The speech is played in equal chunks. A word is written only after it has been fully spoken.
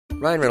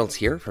Ryan Reynolds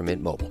here from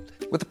Mint Mobile.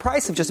 With the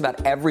price of just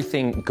about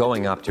everything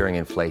going up during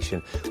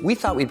inflation, we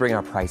thought we'd bring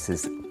our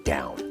prices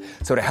down.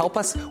 So to help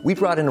us, we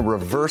brought in a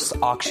reverse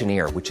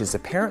auctioneer, which is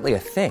apparently a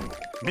thing.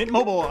 Mint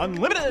Mobile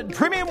Unlimited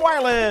Premium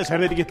Wireless. How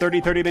to get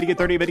 30, 30, bit to get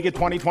 30, bit to get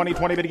 20, 20,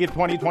 20, bit to get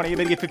 20, 20,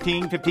 bit to get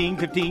 15, 15,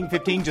 15,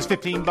 15, just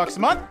 $15 a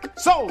month?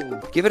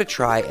 Sold! Give it a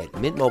try at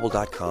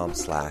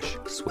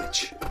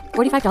mintmobile.com/switch.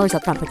 $45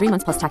 up front for 3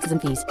 months plus taxes and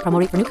fees. Promo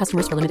rate for new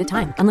customers for limited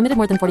time. Unlimited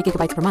more than 40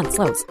 gigabytes per month.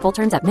 Slows full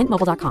terms at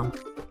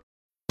mintmobile.com.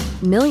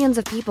 Millions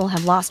of people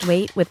have lost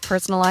weight with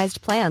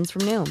personalized plans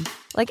from Noom.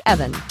 Like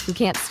Evan, who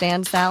can't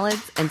stand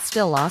salads and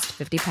still lost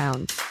 50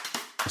 pounds.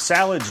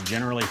 Salads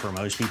generally for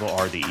most people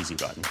are the easy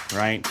button,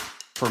 right?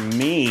 For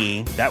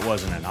me, that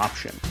wasn't an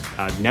option.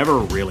 I never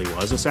really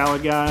was a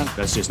salad guy.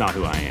 That's just not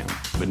who I am.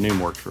 But Noom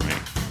worked for me.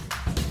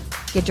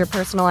 Get your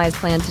personalized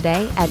plan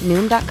today at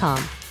Noom.com.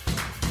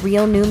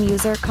 Real Noom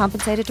user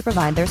compensated to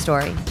provide their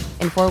story.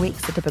 In 4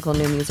 weeks, the typical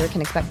Noom user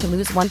can expect to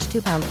lose 1 to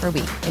 2 pounds per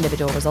week.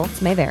 Individual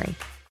results may vary.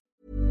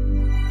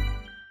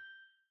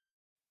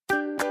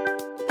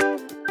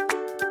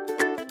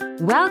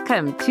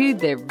 Welcome to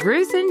the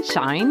Rus and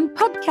Shine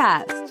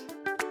podcast,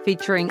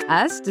 featuring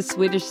us, the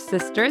Swedish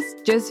sisters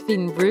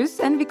Josephine Rus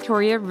and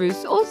Victoria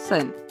Rus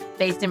Olsen.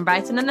 Based in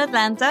Brighton and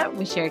Atlanta,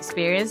 we share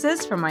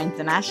experiences from our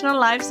international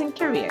lives and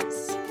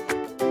careers.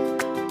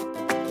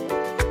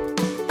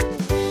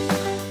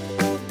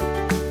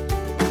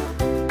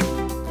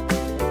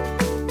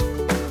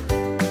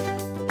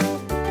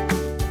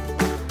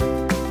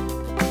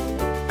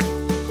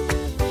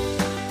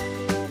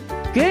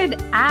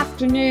 Good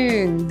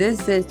afternoon.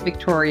 This is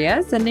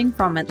Victoria sending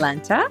from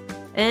Atlanta.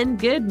 And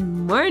good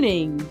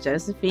morning,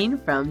 Josephine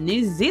from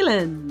New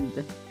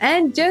Zealand.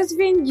 And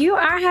Josephine, you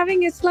are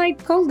having a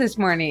slight cold this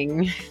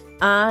morning.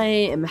 I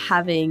am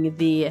having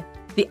the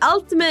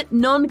ultimate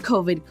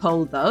non-COVID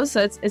cold though,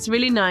 so it's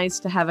really nice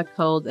to have a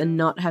cold and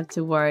not have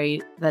to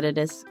worry that it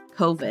is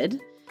COVID.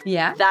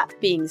 Yeah. That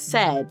being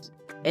said,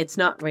 it's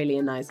not really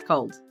a nice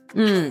cold.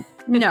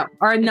 No,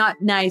 or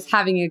not nice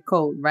having a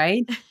cold,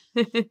 right?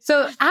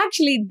 So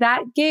actually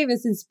that gave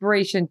us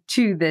inspiration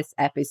to this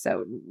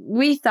episode.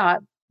 We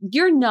thought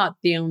you're not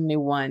the only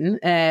one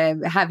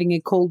having a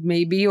cold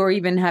maybe, or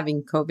even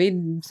having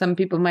COVID. Some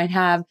people might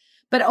have,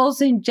 but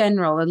also in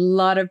general, a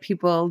lot of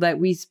people that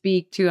we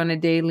speak to on a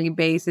daily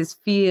basis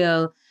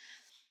feel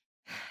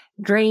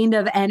drained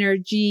of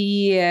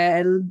energy,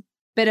 a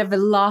bit of a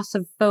loss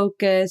of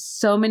focus,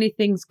 so many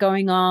things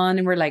going on.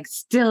 And we're like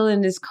still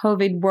in this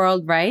COVID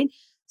world, right?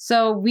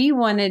 So we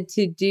wanted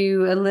to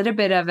do a little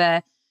bit of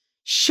a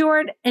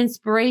short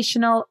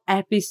inspirational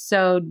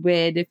episode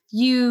with a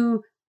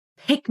few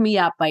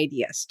pick-me-up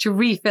ideas to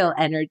refill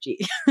energy,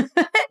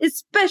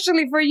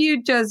 especially for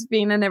you,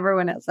 Josephine, and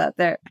everyone else out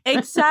there.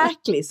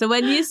 Exactly. So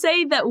when you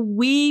say that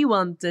we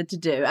wanted to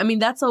do, I mean,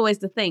 that's always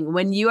the thing.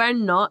 When you are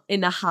not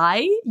in a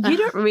high, you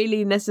don't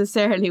really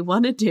necessarily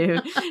want to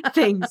do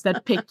things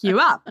that pick you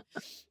up.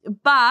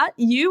 But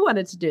you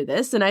wanted to do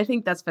this, and I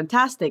think that's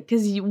fantastic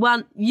because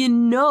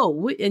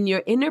and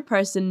your inner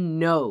person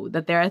know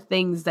that there are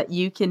things that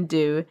you can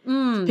do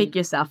to pick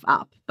yourself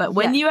up. But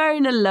when you are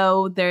in a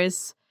low,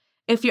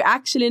 if you're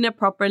actually in a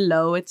proper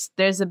low,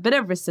 there's a bit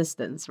of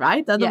resistance,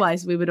 right?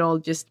 Otherwise, we would all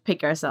just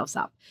pick ourselves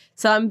up.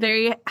 So I'm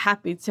very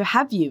happy to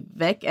have you,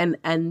 Vic,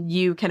 and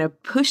you kind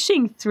of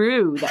pushing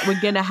through that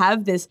we're going to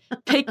have this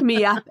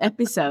pick-me-up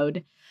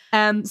episode.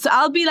 So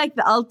I'll be like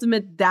the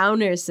ultimate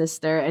downer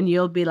sister, and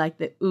you'll be like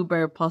the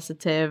uber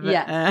positive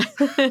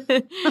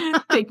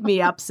pick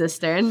me up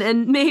sister.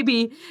 And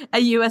maybe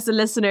you as a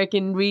listener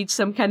can reach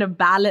some kind of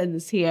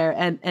balance here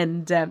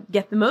and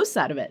get the most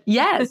out of it.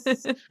 Yes.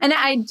 And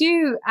I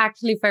do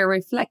actually, if I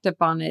reflect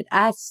upon it,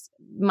 as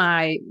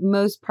my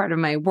most part of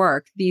my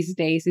work these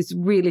days is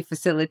really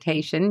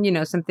facilitation,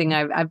 something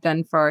I've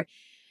done for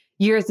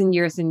years and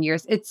years and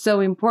years. It's so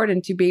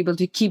important to be able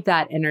to keep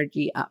that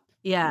energy up.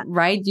 Yeah.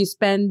 Right. You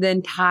spend the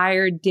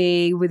entire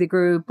day with a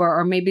group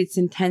or maybe it's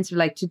intensive.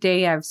 Like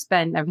today I've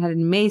had an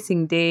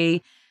amazing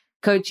day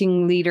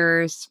coaching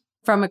leaders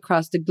from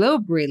across the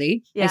globe,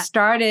 really. Yeah. I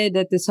started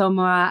at the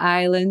Samoa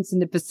Islands in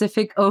the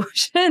Pacific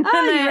Ocean and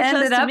I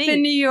ended up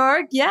in New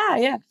York.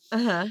 Yeah.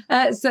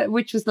 So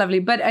which was lovely.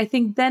 But I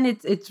think then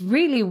it's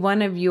really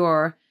one of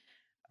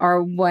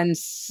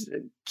one's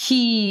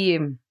key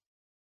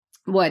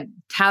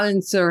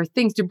talents or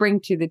things to bring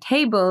to the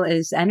table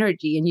is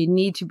energy, and you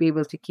need to be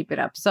able to keep it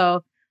up.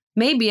 So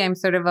maybe I'm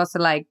sort of also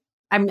like,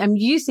 I'm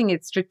using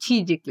it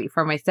strategically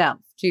for myself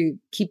to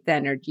keep the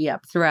energy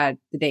up throughout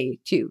the day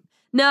too.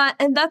 No,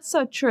 and that's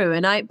so true.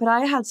 But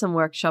I had some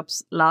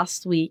workshops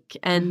last week,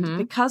 and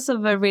because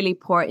of a really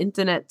poor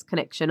internet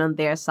connection on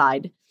their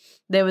side,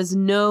 there was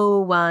no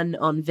one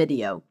on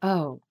video.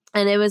 Oh.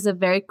 And it was a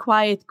very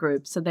quiet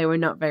group, so they were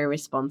not very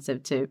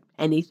responsive to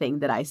anything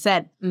that I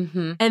said.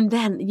 And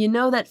then,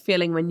 that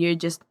feeling when you're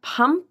just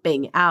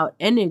pumping out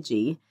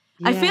energy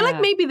I feel like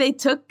Yeah. maybe they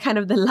took kind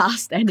of the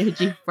last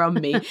energy from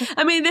me.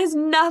 I mean, there's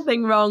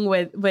nothing wrong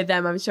with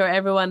them. I'm sure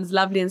everyone's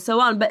lovely and so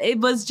on. But it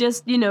was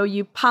just,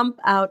 you pump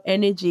out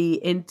energy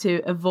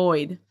into a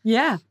void.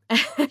 Yeah.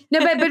 No,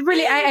 but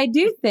really, I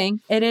do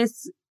think it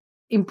is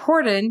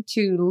important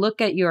to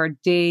look at your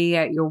day,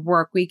 at your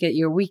work week, at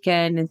your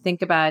weekend, and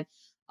think about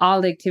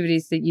all the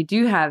activities that you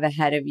do have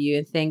ahead of you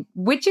and think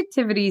which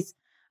activities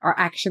are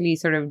actually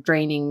sort of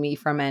draining me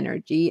from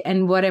energy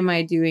and what am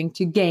I doing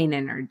to gain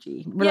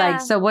energy? Yeah.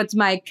 So what's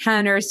my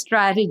counter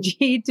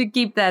strategy to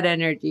keep that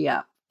energy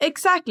up?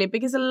 Exactly,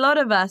 because a lot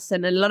of us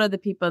and a lot of the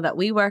people that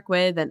we work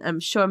with, and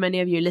I'm sure many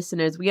of your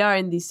listeners, we are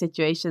in these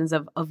situations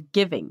of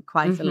giving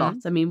quite a lot.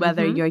 I mean,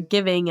 whether you're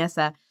giving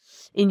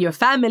in your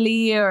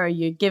family or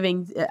you're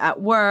giving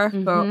at work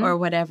or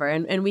whatever.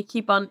 And we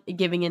keep on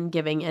giving and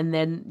giving. And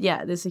then,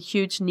 there's a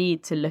huge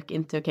need to look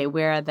into, okay,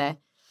 where are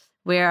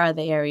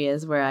the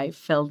areas where I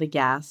fill the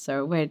gas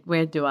or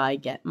where do I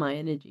get my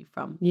energy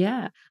from?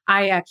 Yeah.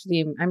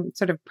 I'm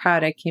sort of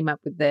proud I came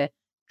up with the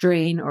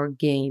drain or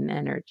gain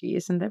energy.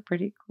 Isn't that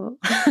pretty cool?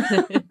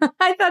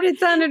 I thought it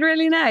sounded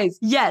really nice.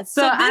 Yes.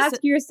 So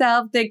ask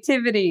yourself the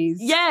activities.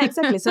 Yeah,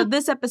 exactly. So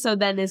this episode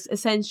then is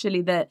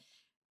essentially the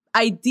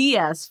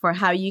ideas for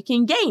how you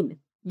can gain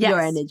your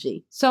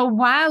energy. So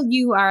while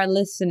you are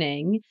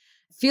listening,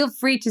 feel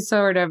free to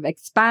sort of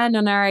expand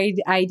on our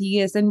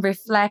ideas and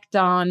reflect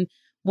on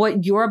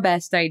what your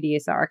best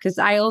ideas are. Because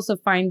I also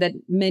find that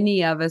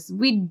many of us,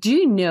 we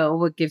do know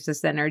what gives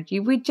us energy.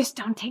 We just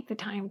don't take the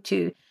time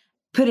to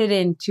put it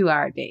into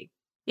our day.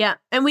 Yeah.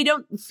 And we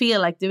don't feel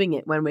like doing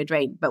it when we're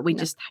drained, but we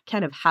just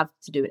kind of have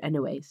to do it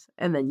anyways.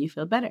 And then you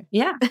feel better.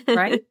 Yeah,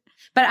 right.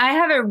 But I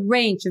have a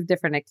range of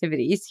different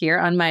activities here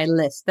on my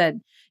list that,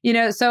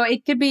 so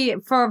it could be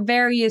for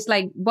various,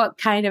 like what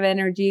kind of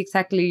energy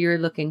exactly you're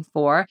looking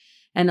for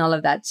and all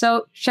of that.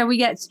 So shall we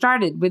get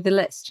started with the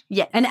list?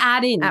 Yeah. And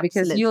add in,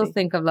 because Absolutely. you'll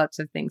think of lots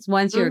of things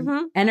once your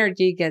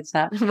energy gets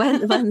up.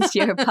 Once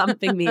you're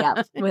pumping me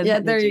up with Yeah,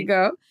 there you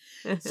go.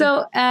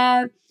 So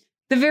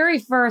the very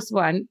first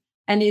one,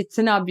 and it's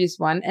an obvious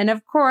one. And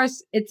of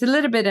course, it's a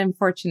little bit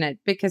unfortunate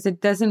because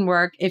it doesn't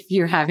work if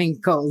you're having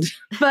cold.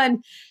 But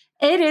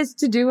it is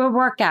to do a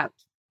workout.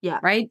 Yeah.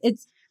 Right?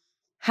 It's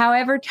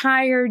however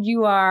tired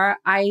you are.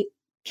 I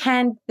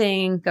can't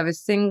think of a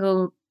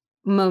single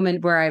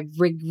moment where I've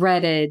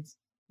regretted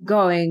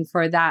going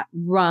for that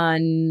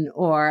run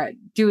or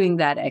doing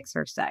that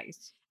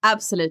exercise.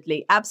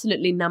 Absolutely.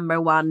 Absolutely number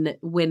one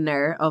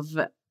winner of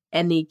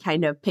any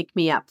kind of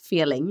pick-me-up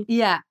feeling.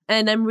 Yeah.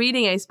 And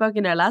I spoke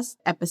in our last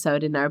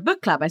episode in our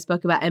book club, I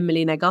spoke about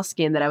Emily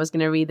Nagoski and that I was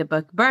going to read the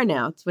book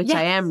Burnout, which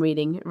I am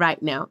reading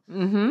right now.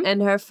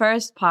 And her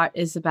first part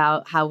is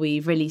about how we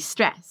release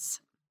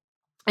stress.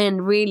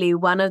 And really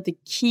one of the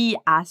key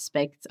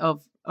aspects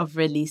of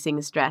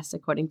releasing stress,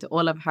 according to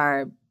all of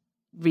her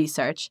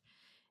research,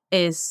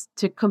 is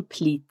to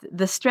complete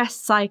the stress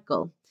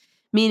cycle.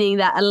 Meaning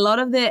that a lot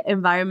of the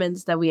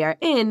environments that we are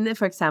in,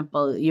 for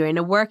example, you're in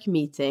a work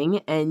meeting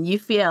and you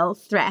feel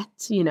threat,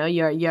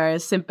 your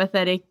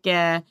sympathetic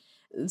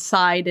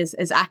side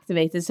is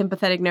activated,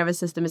 sympathetic nervous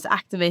system is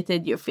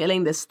activated, you're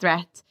feeling this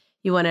threat,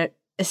 you want to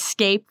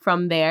escape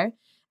from there.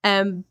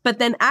 But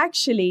then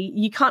actually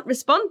you can't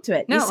respond to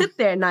it. No. You sit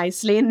there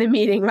nicely in the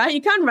meeting, right?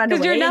 You can't run away.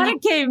 Because you're not a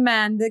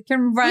caveman that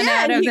can run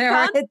out of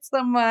there or hit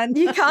someone.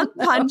 You can't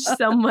punch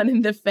someone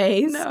in the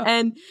face. No.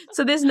 And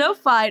so there's no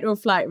fight or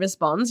flight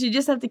response. You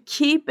just have to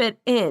keep it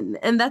in.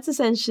 And that's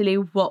essentially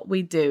what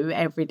we do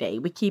every day.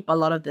 We keep a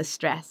lot of the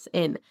stress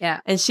in. Yeah.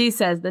 And she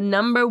says the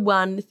number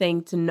one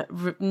thing to,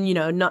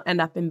 not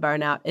end up in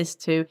burnout is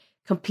to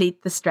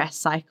complete the stress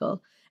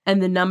cycle. And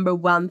the number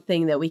one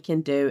thing that we can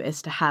do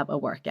is to have a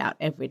workout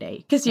every day.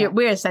 Because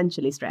we're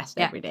essentially stressed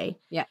every day.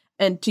 Yeah.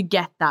 And to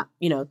get that,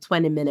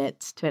 20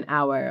 minutes to an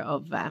hour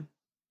of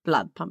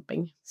blood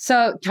pumping.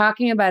 So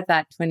talking about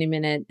that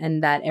 20-minute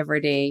and that every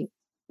day,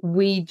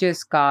 we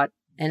just got,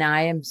 and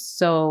I am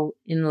so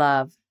in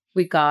love,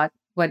 we got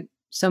what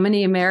so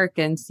many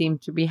Americans seem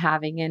to be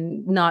having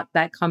and not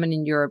that common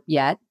in Europe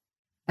yet,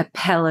 a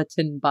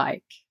Peloton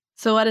bike.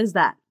 So what is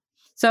that?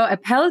 So a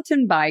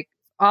Peloton bike,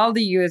 all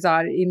the US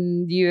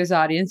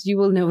audience, you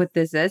will know what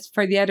this is.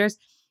 For the others,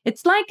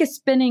 it's like a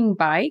spinning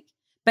bike,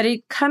 but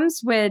it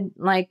comes with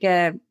like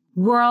a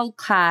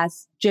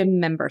world-class gym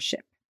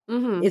membership.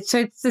 It's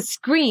a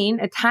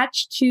screen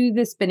attached to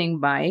the spinning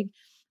bike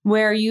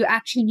where you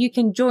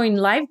can join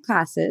live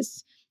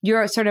classes.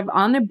 You're sort of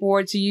on a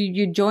board, so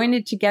you join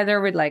it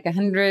together with like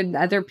 100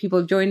 other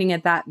people joining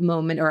at that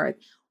moment,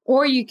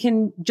 or you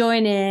can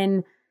join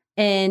in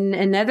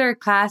another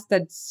class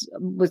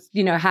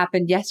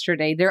happened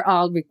yesterday. They're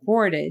all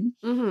recorded.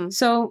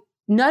 So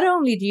not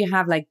only do you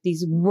have like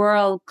these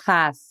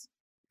world-class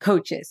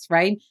coaches,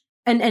 right?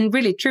 And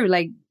really true.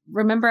 Like,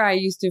 remember I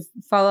used to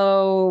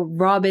follow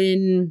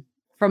Robin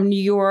from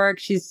New York.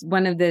 She's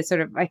one of the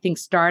sort of, I think,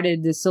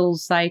 started the Soul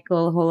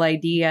Cycle whole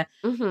idea.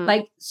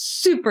 Like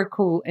super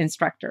cool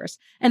instructors.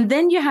 And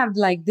then you have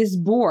like this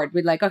board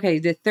with like, okay,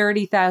 the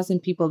 30,000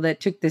 people that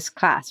took this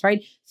class,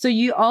 right? So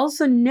you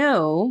also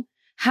know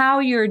how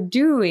you're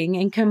doing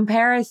in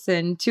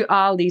comparison to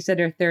all these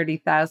other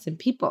 30,000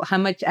 people, how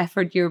much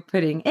effort you're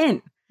putting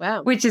in.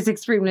 Wow. Which is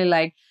extremely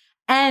like,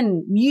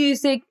 and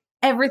music,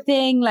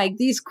 everything, like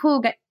these cool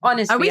guys.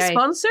 Honestly, are we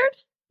sponsored?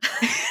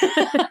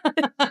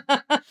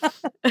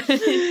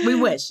 We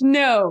wish.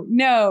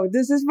 No,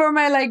 this is for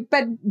my like,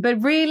 but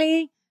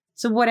really.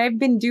 So what I've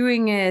been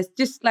doing is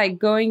just like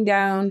going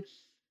down.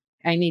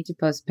 I need to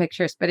post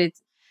pictures, but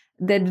it's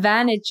the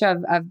advantage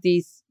of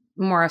these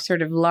more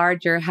sort of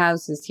larger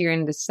houses here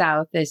in the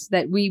South is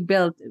that we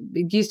built,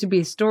 it used to be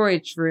a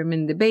storage room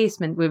in the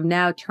basement. We've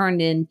now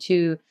turned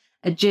into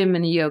a gym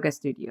and a yoga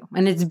studio.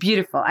 And it's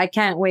beautiful. I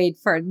can't wait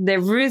for the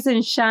Rose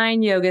and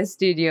Shine yoga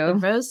studio. The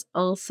Rose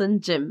Olsen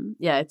Gym.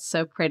 Yeah, it's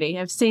so pretty.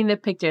 I've seen the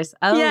pictures.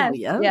 Oh, yes.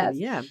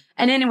 Yeah.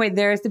 And anyway,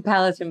 there's the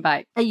Peloton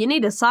bike. Hey, you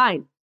need a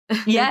sign.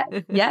 Yeah,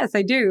 yes,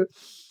 I do.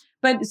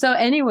 But so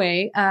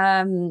anyway,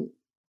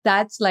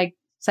 that's like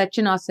such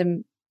an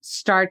awesome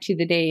start to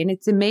the day. And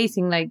it's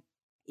amazing. Like,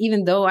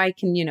 even though I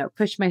can,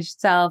 push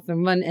myself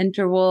and run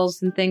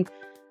intervals and things,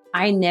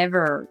 I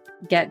never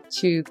get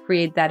to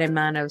create that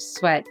amount of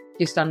sweat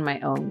just on my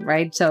own,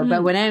 right? So,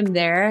 but when I'm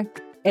there,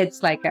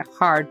 it's like a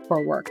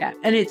hardcore workout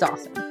and it's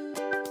awesome.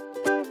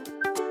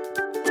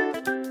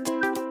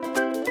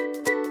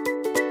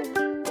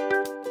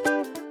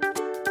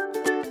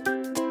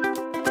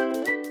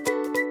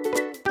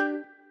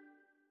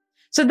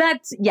 So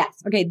that's,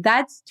 yes. Okay.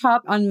 That's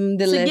top on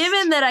the list. So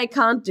given that I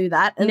can't do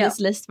that and this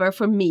list were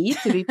for me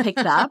to be picked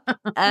up,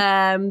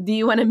 do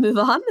you want to move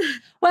on?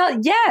 Well,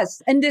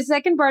 yes. And the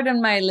second part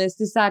on my list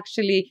is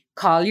actually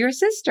call your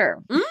sister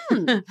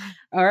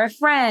or a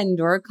friend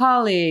or a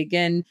colleague.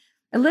 And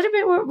a little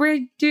bit what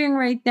we're doing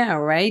right now,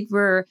 right?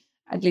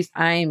 At least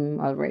I'm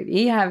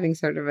already having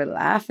sort of a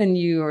laugh and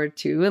you or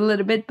two a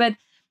little bit, but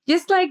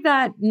just like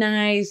that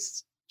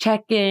nice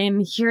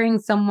check-in, hearing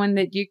someone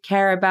that you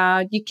care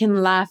about. You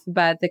can laugh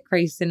about the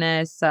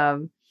craziness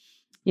of,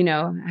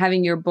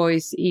 having your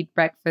boys eat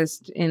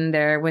breakfast in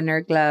their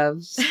winter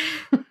gloves.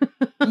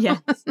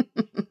 Yes.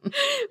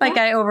 Like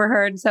I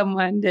overheard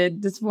someone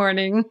did this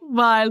morning.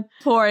 While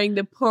pouring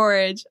the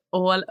porridge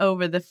all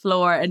over the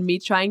floor and me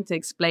trying to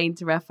explain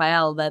to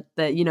Raphael that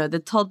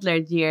the toddler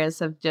years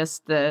have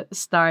just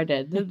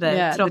started.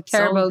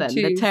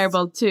 The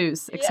terrible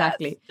twos.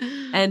 Exactly.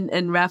 Yes.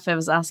 And Raphael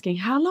was asking,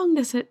 how long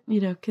does it,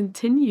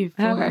 continue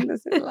for? How long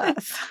does it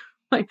last?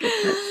 My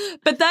goodness.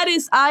 But that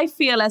is, I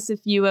feel as if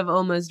you have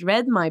almost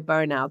read my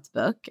burnout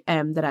book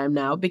that I'm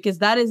now, because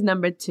that is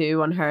number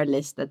 2 on her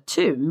list at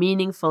 2,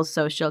 meaningful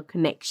social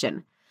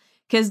connection.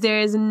 Because there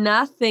is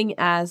nothing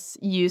as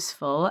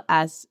useful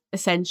as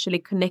essentially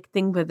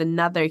connecting with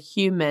another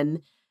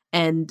human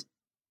and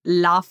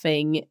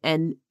laughing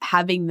and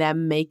having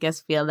them make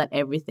us feel that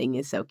everything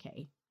is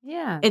okay.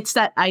 Yeah. It's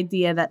that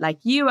idea that like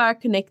you are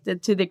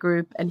connected to the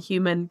group and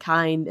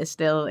humankind is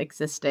still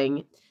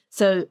existing.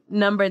 So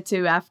number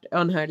 2 after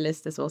on her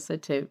list is also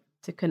to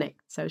connect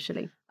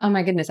socially. Oh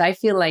my goodness. I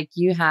feel like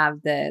you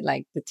have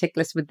the tick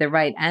list with the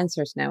right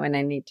answers now and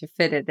I need to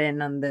fit it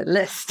in on the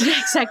list.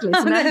 Exactly.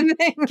 So now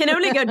can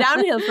only go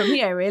downhill from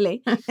here,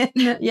 really.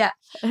 Yeah.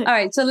 All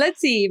right. So let's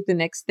see if the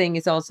next thing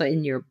is also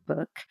in your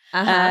book.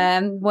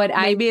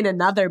 Maybe in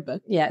another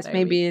book. Yes,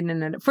 maybe in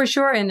another, for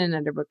sure in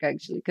another book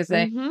actually.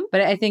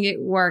 But I think it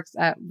works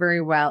out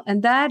very well.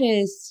 And that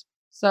is,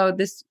 so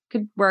this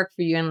could work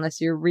for you unless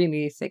you're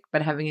really sick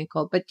but having a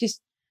cold, but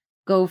just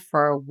go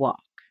for a walk.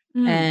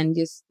 And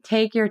just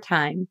take your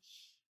time.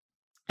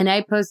 And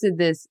I posted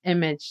this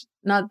image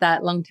not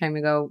that long time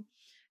ago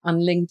on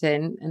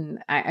LinkedIn, and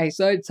I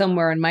saw it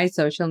somewhere on my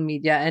social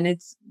media. And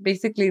it's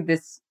basically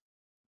this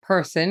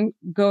person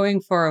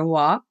going for a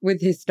walk with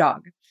his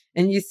dog.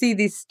 And you see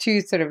these 2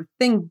 sort of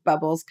think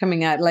bubbles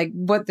coming out, like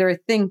what they're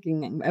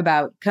thinking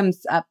about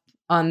comes up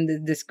on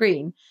the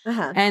screen.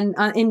 And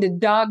in the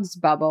dog's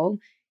bubble,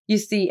 you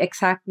see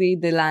exactly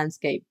the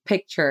landscape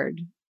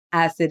pictured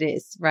as it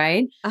is,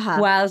 right?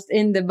 Whilst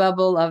in the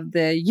bubble of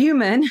the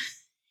human,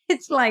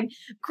 it's like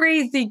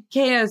crazy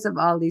chaos of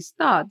all these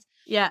thoughts.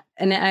 Yeah.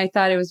 And I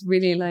thought it was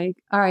really like,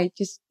 all right,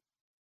 just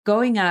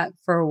going out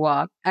for a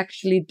walk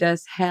actually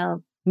does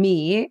help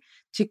me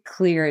to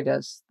clear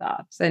those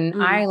thoughts.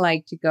 And I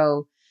like to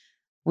go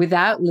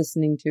without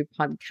listening to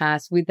a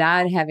podcast,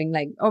 without having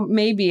or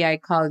maybe I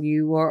call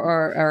you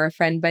or a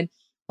friend, but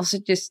also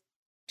just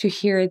to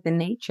hear the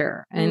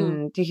nature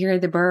and to hear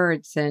the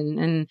birds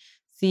and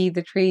see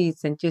the trees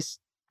and just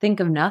think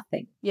of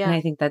nothing. Yeah. And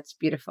I think that's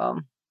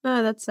beautiful.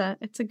 Oh, it's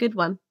a good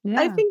one. Yeah.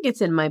 I think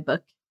it's in my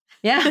book.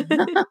 Yeah.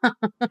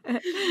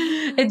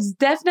 It's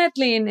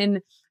definitely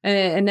in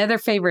another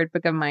favorite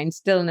book of mine,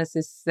 Stillness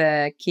is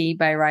Key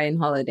by Ryan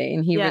Holiday.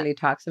 And he really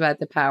talks about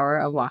the power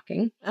of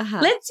walking.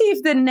 Let's see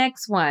if the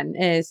next one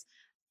is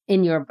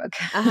in your book.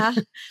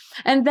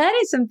 And that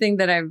is something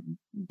that I've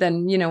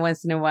done,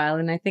 once in a while.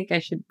 And I think I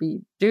should be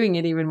doing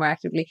it even more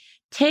actively.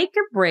 Take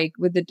a break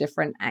with a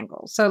different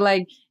angle. So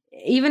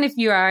even if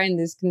you are in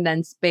this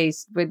condensed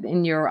space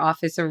within your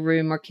office or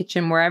room or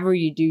kitchen, wherever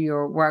you do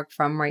your work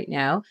from right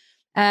now,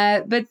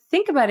 but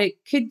think about it.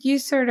 Could you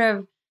sort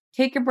of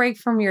take a break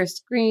from your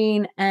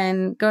screen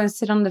and go and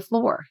sit on the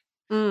floor.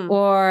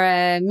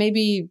 Or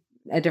maybe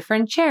a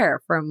different chair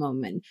for a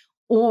moment.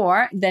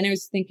 Or then I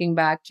was thinking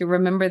back to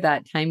remember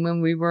that time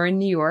when we were in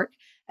New York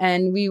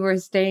and we were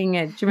staying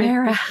at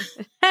Jumeirah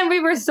and we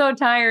were so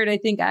tired. I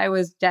think I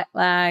was jet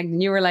lagged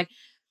and you were like,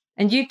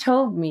 and you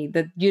told me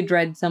that you'd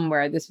read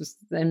somewhere, this was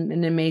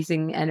an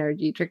amazing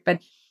energy trick. But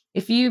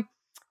if you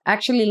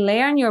actually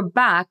lay on your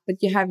back, but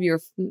you have your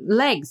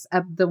legs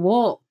up the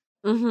wall,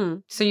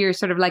 so you're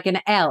sort of like an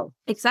L.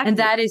 Exactly. And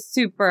that is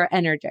super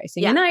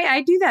energizing. And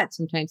I do that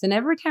sometimes. And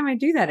every time I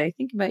do that, I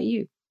think about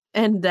you.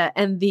 And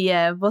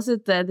the was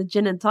it the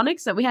gin and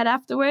tonics that we had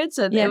afterwards?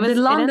 So yeah, the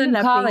London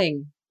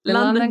Calling.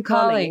 London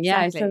Calling.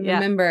 Yeah, exactly. I still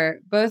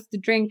remember both the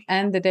drink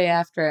and the day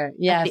after.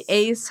 Yes. At the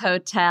Ace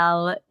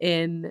Hotel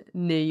in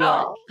New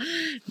York.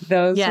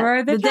 Those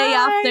were the day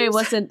times.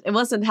 after it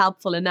wasn't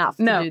helpful enough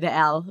to do the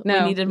L.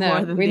 No, we needed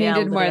more than the L. We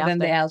needed more than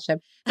the L shape.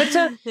 But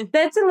so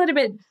that's a little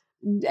bit,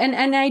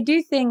 and I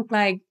do think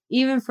like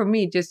even for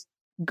me, just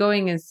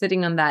going and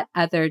sitting on that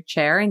other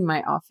chair in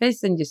my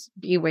office and just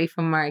be away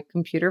from my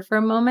computer for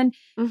a moment,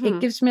 it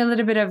gives me a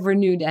little bit of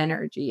renewed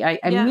energy. I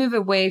move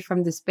away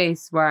from the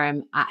space where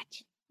I'm at.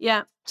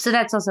 Yeah. So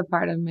that's also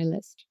part of my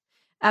list.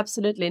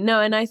 Absolutely.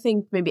 No, and I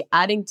think maybe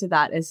adding to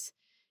that is,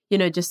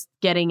 just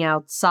getting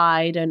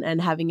outside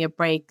and having a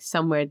break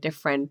somewhere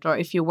different. Or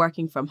if you're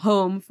working from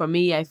home, for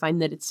me, I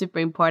find that it's super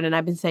important.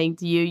 I've been saying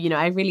to you,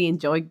 I really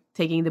enjoy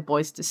taking the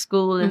boys to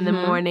school in the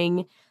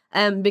morning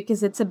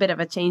because it's a bit of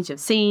a change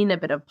of scene, a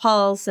bit of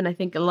pulse. And I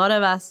think a lot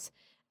of us,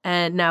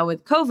 and now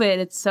with COVID,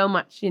 it's so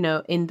much,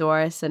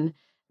 indoors and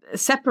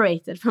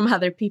separated from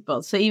other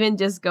people. So even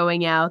just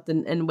going out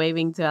and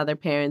waving to other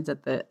parents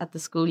at the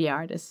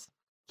schoolyard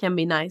can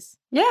be nice.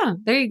 Yeah,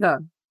 there you go.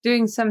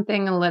 Doing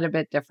something a little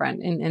bit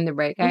different in the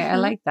break. I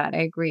like that. I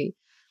agree.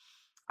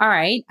 All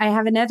right. I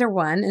have another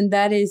one, and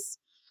that is,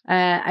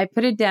 I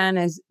put it down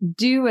as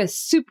do a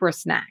super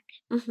snack.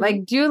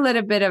 Like do a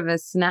little bit of a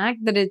snack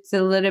that it's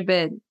a little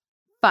bit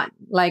fun,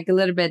 like a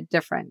little bit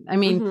different. I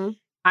mean,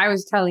 I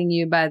was telling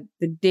you about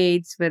the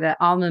dates with the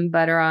almond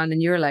butter on,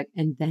 and you're like,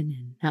 and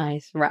then a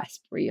nice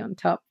raspberry on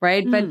top,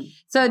 right? But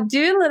so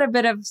do a little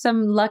bit of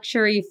some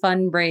luxury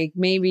fun break.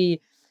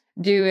 Maybe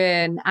do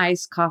an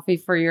iced coffee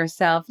for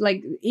yourself.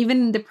 Like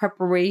even the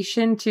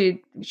preparation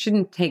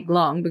shouldn't take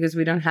long because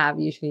we don't have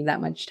usually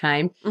that much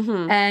time.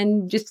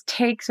 And just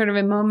take sort of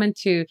a moment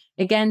to,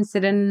 again,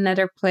 sit in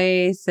another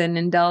place and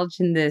indulge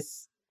in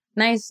this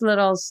nice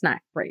little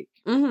snack break.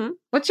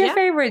 What's your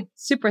favorite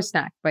super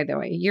snack, by the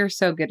way? You're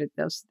so good at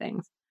those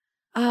things.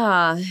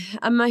 I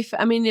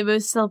mean, it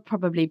would still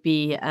probably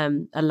be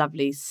a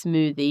lovely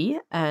smoothie.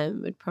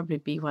 Would probably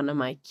be one of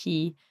my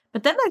key.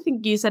 But then I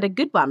think you said a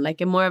good one,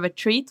 like a more of a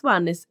treat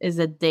one is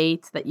a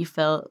date that you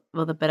fill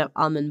with a bit of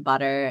almond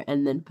butter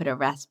and then put a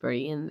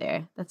raspberry in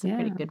there. That's a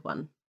pretty good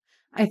one.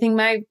 I think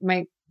my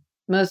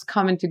most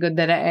common to good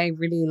that I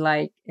really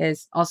like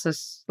is also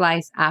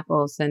sliced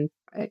apples and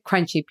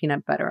crunchy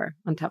peanut butter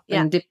on top,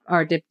 and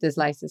dip the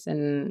slices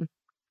in,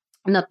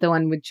 not the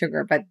one with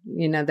sugar, but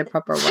the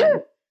proper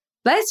one.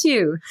 Bless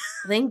you.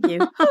 Thank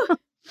you.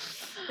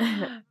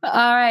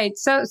 All right.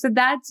 So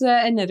that's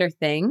another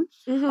thing.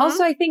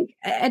 Also, I think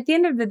at the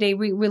end of the day,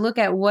 we look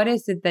at what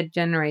is it that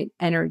generate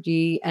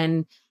energy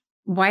and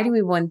why do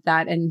we want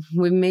that? And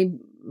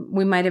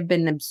we might have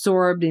been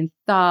absorbed in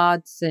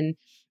thoughts. And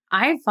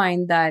I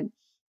find that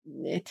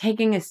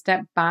taking a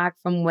step back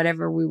from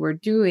whatever we were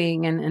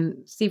doing and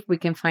see if we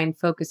can find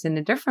focus in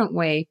a different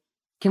way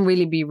can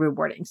really be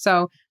rewarding.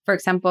 So, for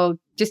example,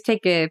 just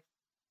take a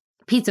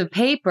piece of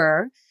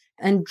paper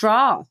and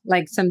draw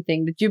like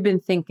something that you've been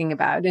thinking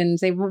about and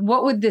say, well,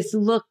 what would this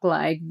look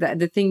like,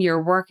 the thing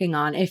you're working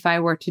on, if I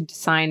were to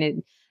design it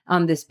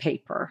on this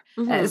paper?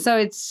 So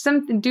it's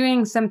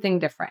doing something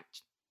different.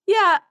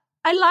 Yeah,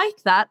 I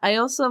like that. I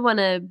also want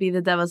to be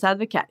the devil's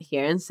advocate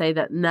here and say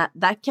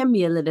that can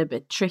be a little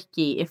bit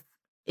tricky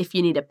if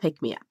you need a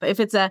pick-me-up. If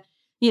it's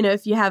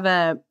if you have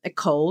a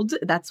cold,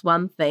 that's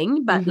one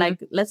thing. But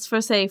like, let's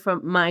first say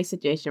from my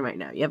situation right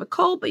now, you have a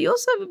cold, but you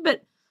also have a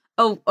bit,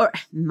 or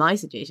my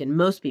situation,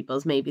 most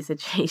people's maybe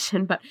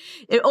situation, but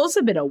it also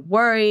a bit of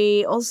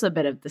worry, also a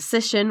bit of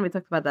decision. We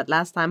talked about that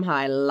last time, how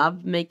I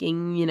love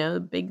making,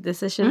 big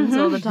decisions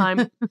all the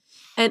time.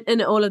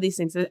 and all of these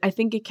things. I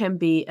think it can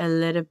be a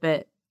little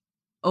bit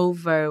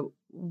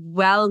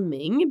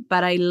overwhelming,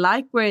 but I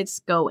like where it's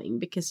going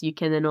because you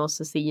can then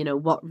also see,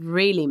 what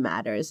really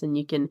matters, and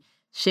you can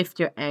shift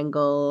your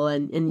angle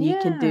and you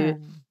can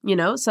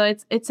do, so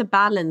it's a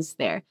balance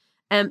there.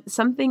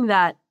 Something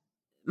that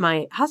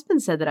my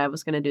husband said that I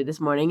was going to do this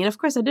morning, and of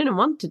course I didn't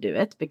want to do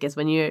it because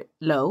when you're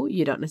low,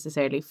 you don't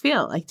necessarily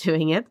feel like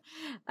doing it.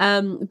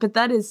 But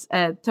that is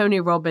Tony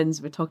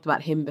Robbins. We talked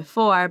about him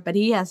before, but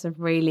he has a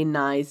really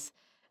nice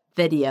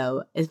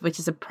video, which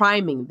is a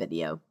priming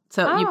video.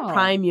 So you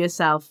prime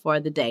yourself for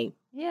the day.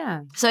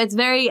 Yeah. So it's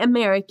very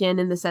American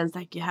in the sense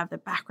like you have the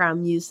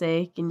background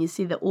music and you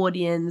see the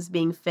audience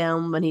being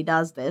filmed when he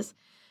does this.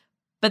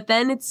 But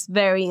then it's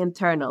very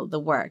internal, the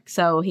work.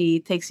 So he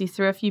takes you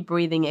through a few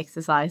breathing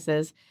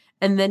exercises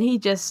and then he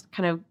just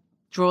kind of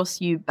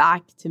draws you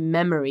back to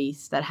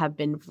memories that have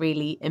been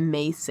really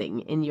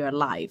amazing in your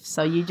life.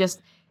 So you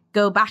just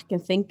go back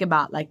and think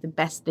about like the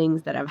best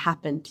things that have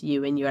happened to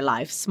you in your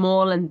life,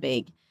 small and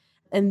big.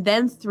 And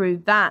then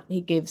through that,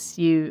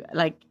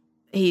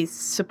 he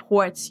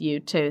supports you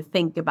to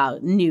think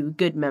about new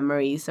good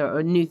memories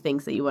or new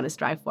things that you want to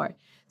strive for.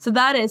 So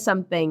that is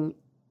something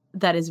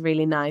that is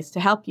really nice to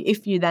help you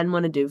if you then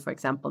want to do, for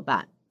example,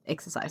 that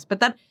exercise. But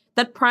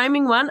that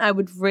priming one, I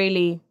would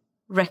really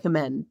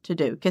recommend to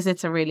do because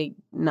it's a really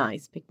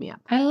nice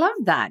pick-me-up. I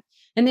love that.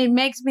 And it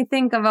makes me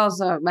think of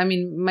also, I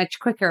mean, much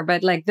quicker,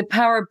 but like the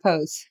power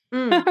pose.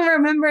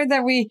 Remember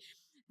that we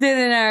did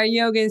in our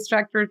yoga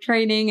instructor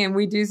training, and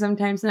we do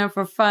sometimes now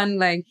for fun,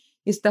 like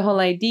it's the whole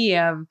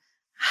idea of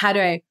how do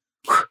I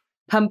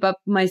pump up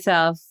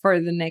myself for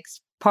the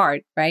next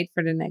part, right?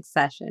 For the next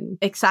session.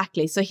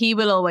 Exactly. So he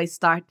will always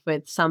start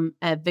with some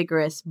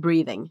vigorous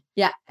breathing.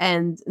 Yeah.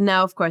 And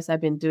now, of course, I've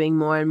been doing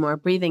more and more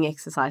breathing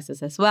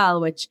exercises as well,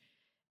 which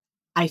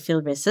I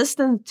feel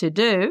resistant to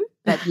do,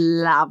 but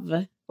love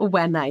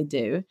when I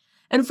do.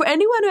 And for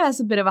anyone who has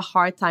a bit of a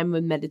hard time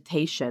with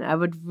meditation, I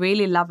would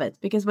really love it,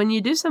 because when you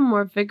do some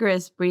more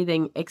vigorous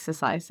breathing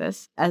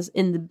exercises, as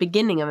in the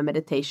beginning of a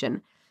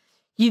meditation,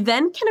 you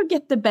then kind of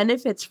get the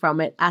benefits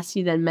from it as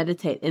you then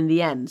meditate in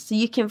the end. So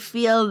you can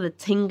feel the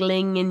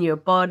tingling in your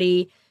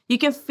body. You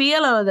can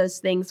feel all of those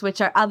things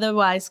which are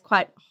otherwise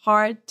quite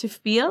hard to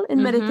feel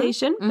in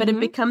meditation, but it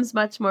becomes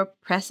much more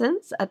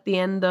presence at the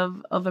end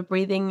of a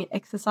breathing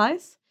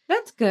exercise.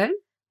 That's good.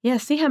 Yeah,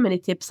 see how many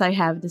tips I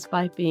have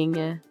despite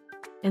being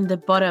in the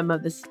bottom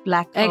of this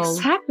black hole.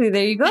 Exactly.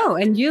 There you go.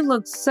 And you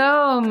look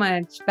so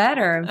much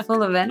better and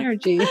full of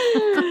energy.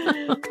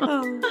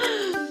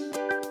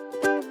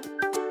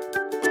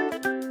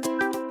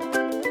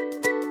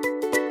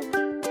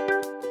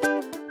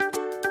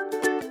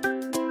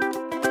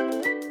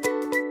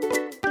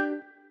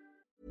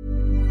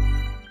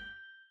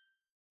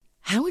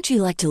 How would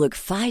you like to look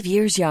 5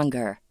 years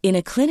younger? In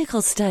a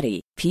clinical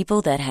study,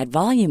 people that had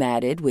volume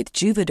added with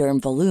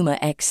Juvederm Voluma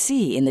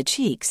XC in the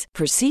cheeks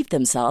perceived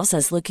themselves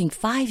as looking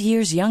 5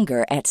 years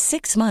younger at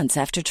 6 months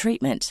after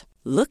treatment.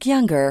 Look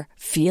younger,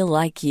 feel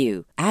like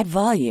you. Add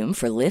volume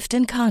for lift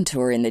and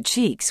contour in the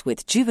cheeks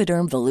with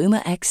Juvederm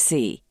Voluma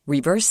XC.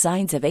 Reverse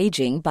signs of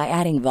aging by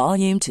adding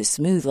volume to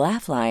smooth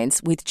laugh lines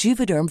with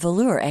Juvederm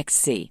Volure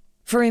XC.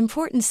 For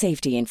important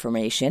safety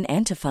information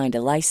and to find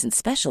a licensed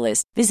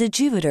specialist, visit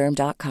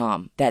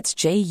Juvederm.com. That's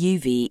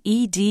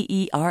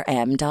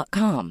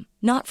JUVEDERM.com.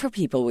 Not for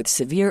people with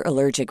severe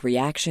allergic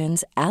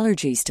reactions,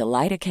 allergies to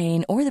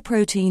lidocaine, or the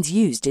proteins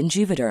used in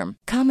Juvederm.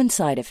 Common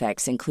side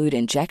effects include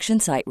injection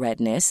site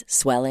redness,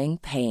 swelling,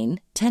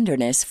 pain,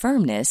 tenderness,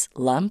 firmness,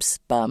 lumps,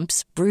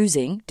 bumps,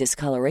 bruising,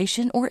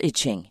 discoloration, or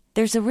itching.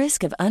 There's a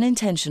risk of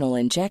unintentional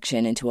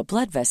injection into a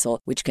blood vessel,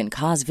 which can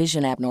cause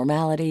vision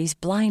abnormalities,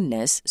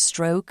 blindness,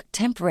 stroke,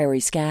 temporary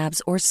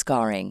scabs, or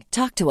scarring.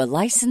 Talk to a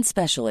licensed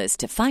specialist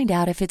to find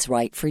out if it's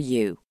right for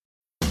you.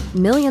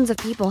 Millions of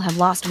people have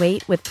lost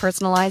weight with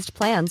personalized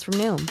plans from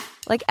Noom.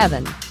 Like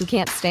Evan, who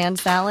can't stand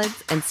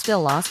salads and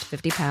still lost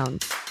 50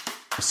 pounds.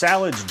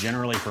 Salads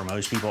generally for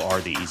most people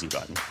are the easy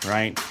button,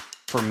 right?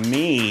 For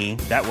me,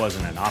 that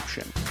wasn't an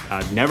option.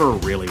 I never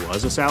really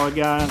was a salad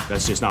guy.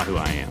 That's just not who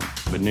I am.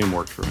 But Noom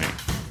worked for me.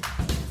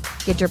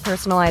 Get your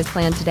personalized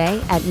plan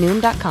today at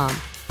Noom.com.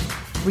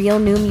 Real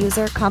Noom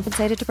user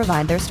compensated to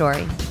provide their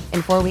story.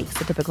 In 4 weeks,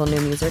 the typical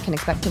Noom user can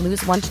expect to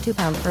lose 1 to 2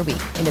 pounds per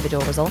week.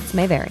 Individual results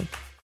may vary.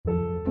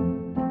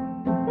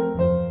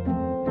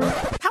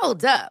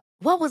 Hold up.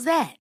 What was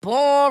that?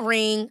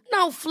 Boring.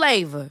 No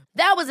flavor.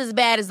 That was as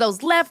bad as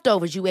those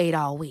leftovers you ate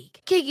all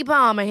week. Keke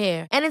Palmer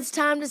here. And it's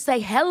time to say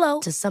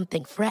hello to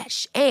something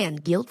fresh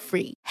and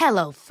guilt-free.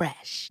 Hello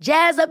Fresh.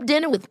 Jazz up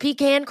dinner with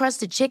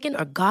pecan-crusted chicken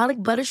or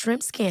garlic butter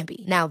shrimp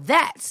scampi. Now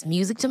that's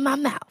music to my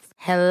mouth.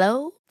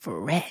 Hello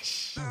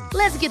Fresh.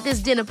 Let's get this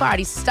dinner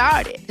party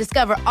started.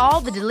 Discover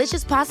all the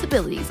delicious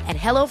possibilities at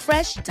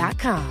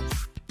HelloFresh.com.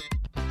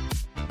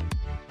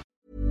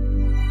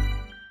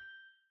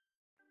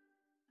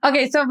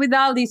 Okay, so with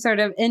all these sort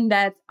of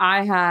in-depth,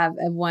 I have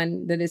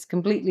one that is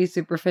completely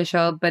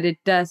superficial, but it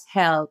does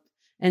help.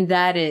 And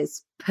that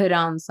is put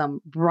on some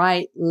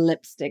bright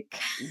lipstick.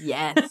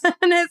 Yes.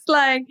 And it's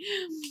like,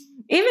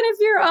 even if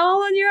you're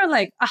all on your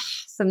like,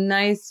 some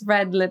nice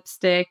red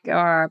lipstick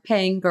or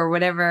pink or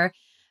whatever.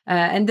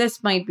 And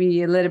this might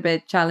be a little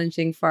bit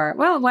challenging for,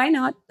 well, why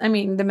not? I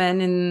mean, the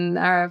men in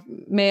our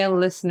male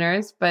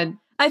listeners, but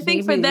I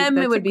think for them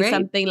it would be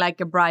something like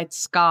a bright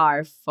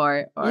scarf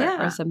or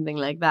something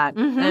like that.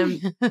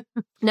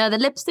 No, the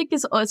lipstick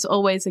is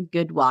always a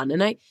good one.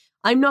 And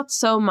I'm not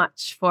so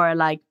much for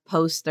like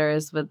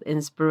posters with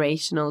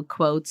inspirational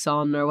quotes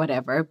on or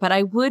whatever, but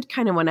I would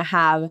kind of want to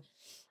have,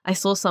 I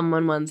saw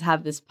someone once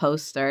have this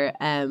poster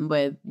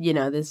with, you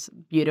know, this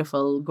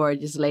beautiful,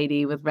 gorgeous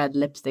lady with red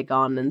lipstick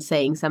on and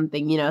saying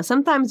something, you know,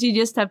 sometimes you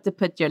just have to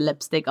put your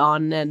lipstick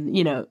on and,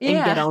 you know,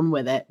 and get on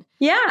with it.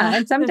 Yeah.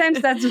 And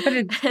sometimes that's what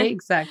it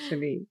takes,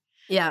 actually.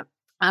 Yeah.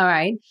 All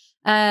right.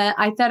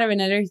 I thought of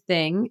another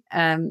thing.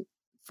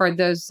 for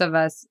those of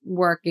us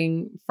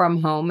working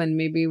from home, and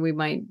maybe we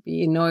might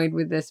be annoyed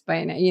with this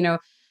by now,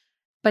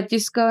 but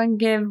just go and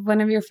give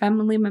one of your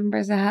family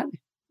members a hug.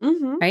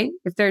 Right?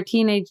 If they're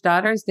teenage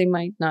daughters, they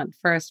might not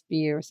first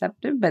be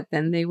receptive, but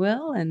then they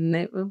will, and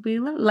it will be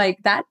like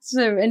that's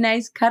a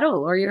nice cuddle,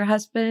 or your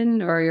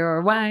husband or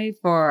your wife,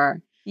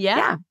 or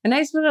a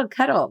nice little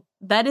cuddle.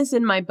 That is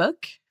in my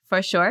book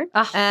for sure.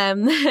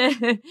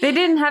 They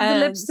didn't have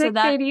the lipstick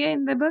idea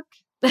in the book.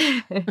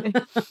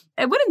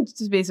 I wouldn't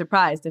be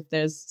surprised if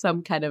there's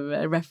some kind of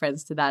a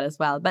reference to that as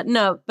well. But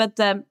no,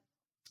 the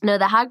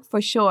hug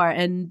for sure,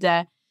 and.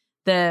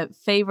 The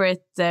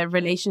favorite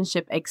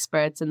relationship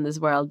experts in this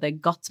world, the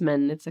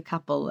Gottman, it's a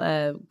couple,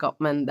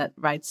 Gottman, that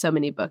writes so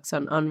many books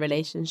on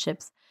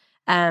relationships,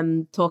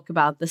 talk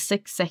about the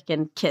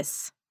 6-second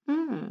kiss.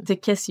 To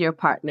kiss your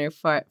partner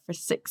for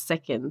 6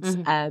 seconds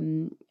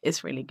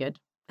is really good.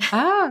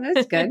 Oh,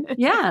 that's good.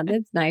 Yeah,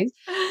 that's nice.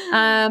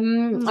 All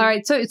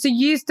right. So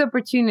used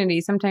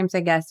opportunity. Sometimes I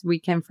guess we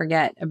can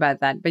forget about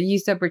that, but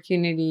used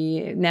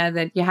opportunity now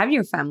that you have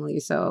your family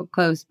so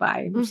close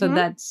by. So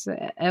that's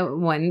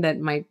one that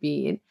might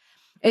be,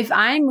 if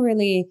I'm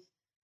really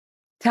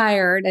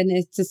tired, and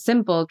it's a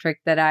simple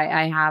trick that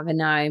I have,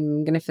 and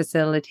I'm going to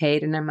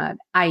facilitate, and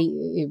I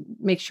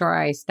make sure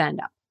I stand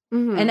up.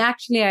 And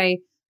actually I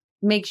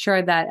make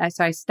sure that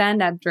I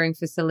stand up during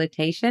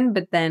facilitation,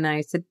 but then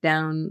I sit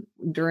down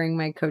during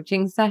my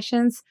coaching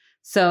sessions,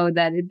 so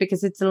that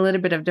because it's a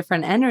little bit of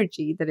different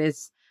energy that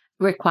is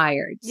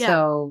required. Yeah.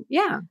 So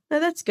no,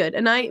 that's good.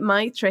 And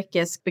my trick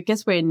is,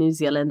 because we're in New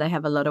Zealand, I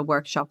have a lot of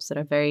workshops that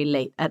are very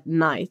late at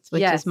night,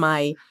 which is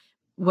my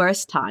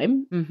worst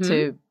time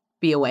to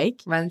be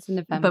awake. Runs in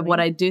the family. But what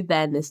I do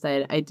then is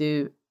that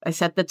I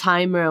set the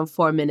timer on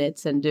 4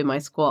 minutes and do my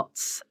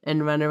squats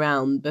and run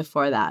around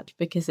before that,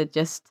 because it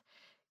just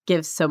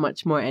gives so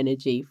much more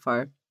energy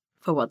for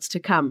what's to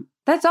come.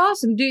 That's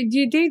awesome. Do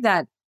you do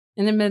that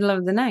in the middle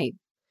of the night?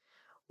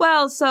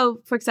 Well, so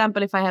for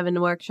example, if I have a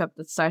workshop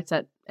that starts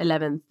at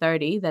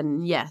 11:30,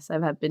 then yes,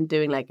 I've been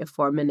doing like a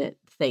 4-minute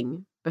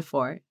thing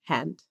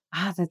beforehand.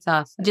 Ah, that's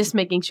awesome. Just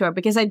making sure,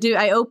 because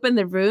I open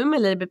the room a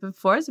little bit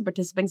before so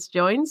participants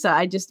join. So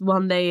I just,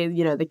 one day,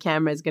 the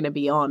camera is going to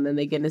be on and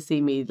they're going to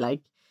see me like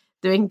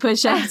doing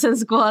push-ups and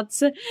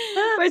squats,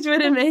 which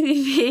wouldn't maybe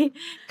be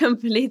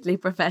completely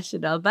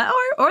professional, but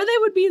or they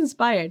would be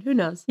inspired. Who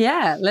knows?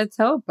 Yeah, let's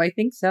hope. I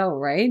think so,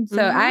 right?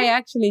 So I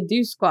actually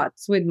do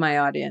squats with my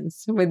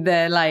audience, with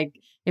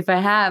if I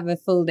have a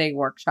full day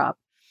workshop.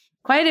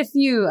 Quite a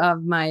few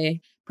of my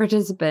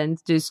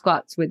participants do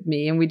squats with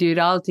me, and we do it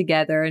all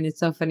together. And it's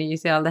so funny. You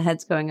see all the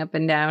heads going up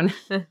and down.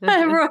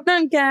 Everyone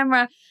on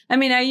camera. I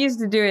mean, I used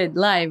to do it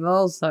live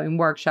also in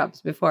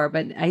workshops before,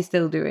 but I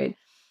still do it.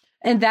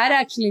 And that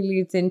actually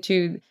leads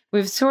into,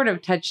 we've sort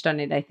of touched on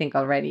it, I think,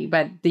 already,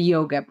 but the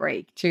yoga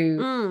break,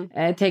 to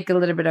take a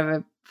little bit of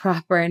a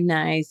proper,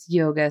 nice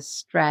yoga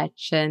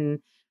stretch. And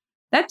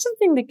that's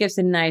something that gives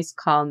a nice,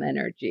 calm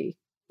energy.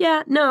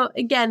 Yeah, no,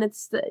 again,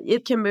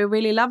 it can be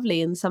really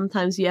lovely. And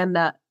sometimes you end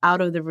up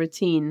out of the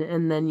routine,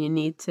 and then you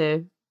need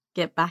to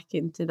get back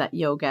into that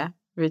yoga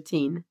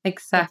routine.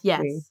 Exactly.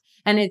 But yes.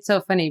 And it's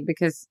so funny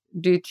because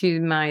due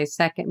to my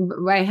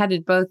I had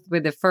it both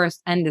with the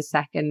first and the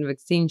second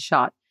vaccine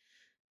shot.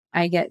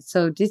 I get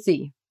so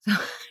dizzy. So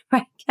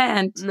I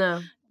can't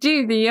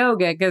do the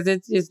yoga because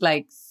it's just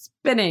like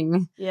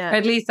spinning. Yeah. Or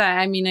at least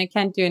I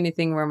can't do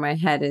anything where my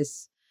head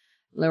is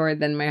lower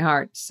than my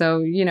heart.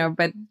 So,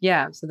 but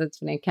yeah, so that's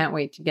when I can't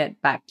wait to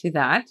get back to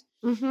that.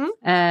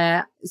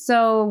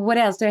 So what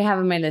else do I have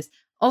on my list?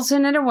 Also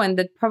another one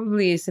that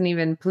probably isn't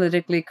even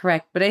politically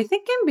correct, but I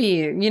think can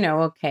be,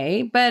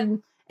 okay. But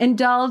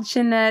indulge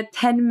in a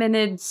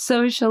 10-minute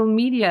social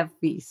media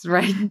feast,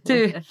 right?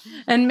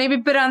 And maybe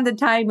put on the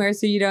timer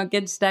so you don't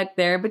get stuck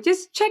there. But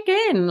just check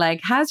in,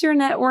 like, how's your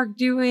network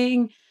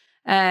doing?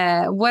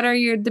 What are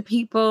the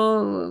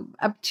people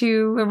up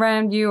to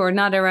around you, or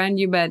not around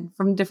you, but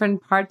from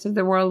different parts of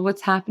the world?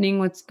 What's happening?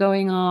 What's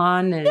going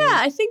on? And yeah,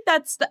 I think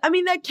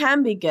that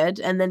can be good.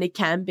 And then it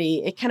kind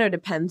of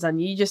depends on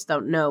you. You just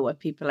don't know what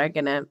people are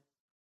going to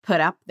put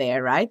up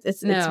there, right?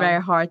 It's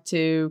very hard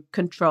to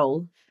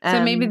control.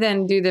 So maybe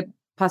then do the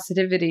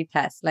positivity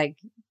test, like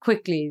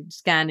quickly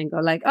scan and go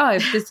like, oh,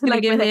 if this is going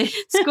to give me...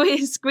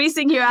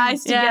 squeezing your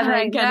eyes together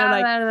and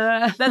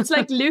kind of that's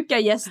like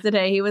Luca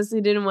yesterday. He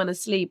didn't want to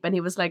sleep, and he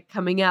was like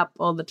coming up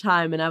all the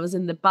time, and I was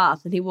in the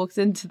bath, and he walks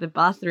into the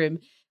bathroom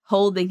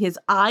holding his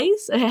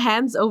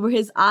hands over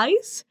his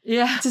eyes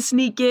to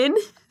sneak in.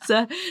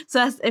 So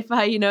as if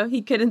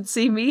he couldn't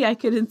see me, I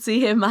couldn't see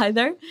him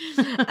either.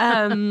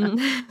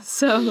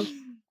 So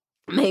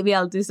maybe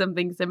I'll do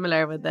something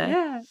similar with that.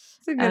 Yeah.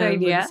 It's a good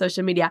idea.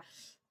 Social media.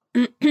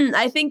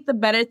 I think the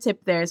better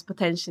tip there is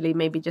potentially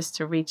maybe just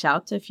to reach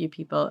out to a few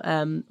people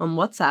on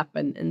WhatsApp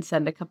and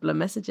send a couple of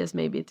messages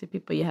maybe to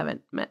people you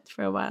haven't met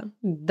for a while.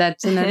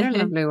 That's another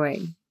lovely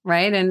way,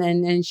 right?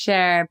 And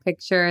share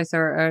pictures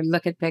or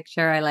look at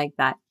picture. I like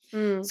that.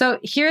 So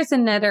here's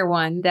another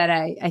one that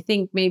I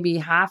think maybe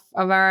half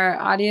of our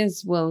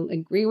audience will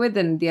agree with,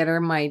 and the other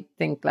might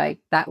think like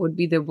that would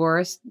be the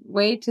worst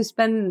way to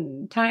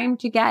spend time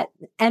to get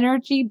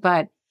energy.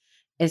 But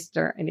is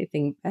there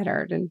anything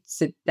better than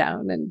sit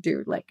down and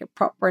do like a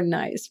proper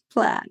nice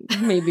plan?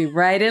 Maybe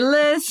write a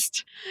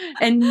list,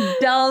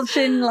 indulge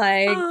in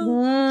like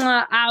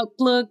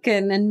Outlook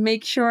and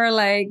make sure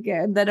like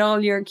that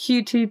all your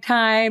Q2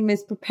 time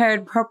is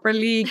prepared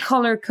properly,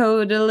 color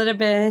code a little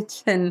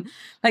bit. And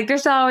like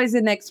there's always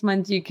the next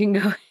month you can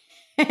go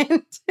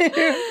into.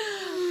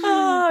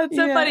 Oh, it's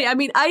so funny. I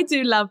mean, I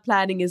do love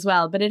planning as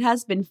well, but it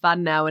has been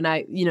fun now. And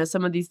I,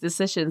 some of these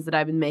decisions that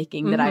I've been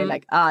making that I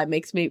like, it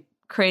makes me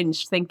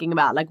cringe thinking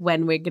about like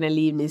when we're going to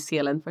leave New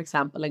Zealand, for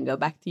example, and go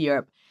back to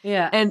Europe.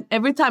 Yeah. And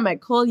every time I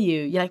call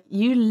you, you're like,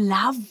 you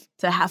love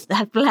to have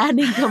that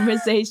planning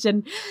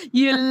conversation.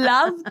 You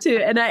love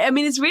to. And I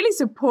mean, it's really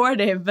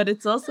supportive, but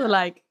it's also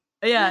like,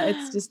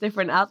 it's just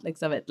different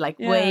outlooks of it, like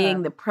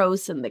weighing the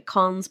pros and the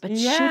cons. But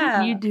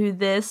shouldn't you do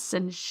this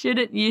and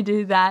shouldn't you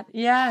do that?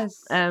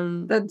 Yes.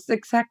 That's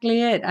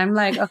exactly it. I'm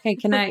like, okay,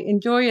 can I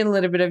enjoy a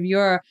little bit of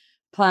your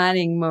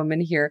planning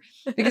moment here?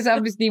 Because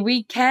obviously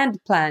we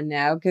can't plan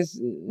now because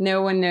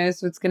no one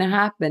knows what's going to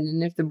happen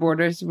and if the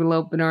borders will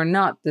open or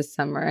not this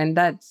summer. And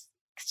that's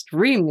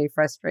extremely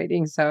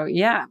frustrating. So,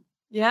 yeah.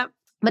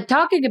 But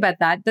talking about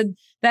that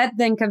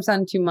then comes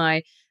on to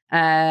my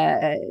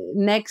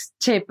next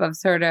tip of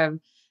sort of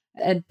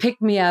a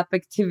pick-me-up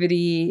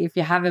activity. If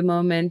you have a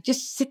moment,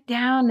 just sit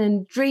down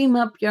and dream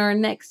up your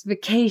next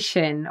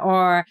vacation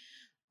or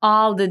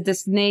all the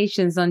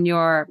destinations on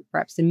your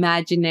perhaps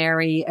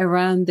imaginary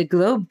around the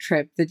globe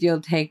trip that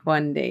you'll take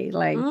one day.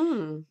 Like,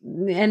 and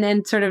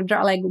then sort of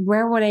draw, like,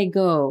 where would I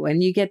go?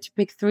 And you get to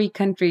pick 3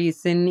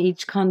 countries in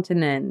each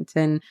continent.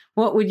 And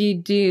what would you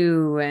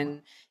do?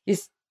 And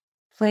just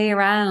play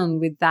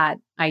around with that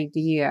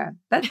idea.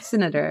 That's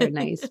another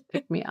nice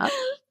pick me up.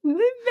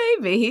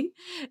 Maybe.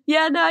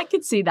 Yeah, no, I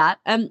could see that.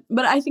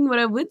 But I think what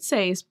I would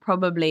say is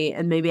probably,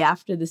 and maybe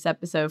after this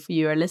episode for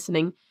you are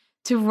listening,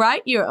 to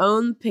write your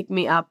own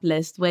pick-me-up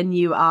list when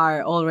you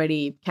are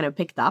already kind of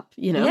picked up,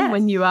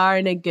 when you are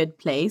in a good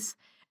place,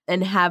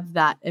 and have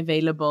that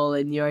available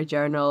in your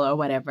journal or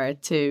whatever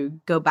to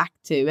go back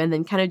to, and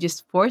then kind of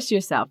just force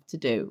yourself to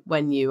do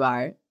when you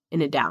are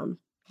in a down.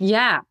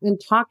 Yeah.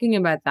 And talking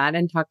about that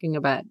and talking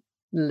about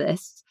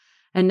lists,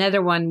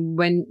 another one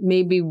when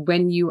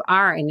you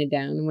are in a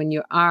down, when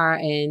you are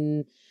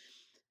in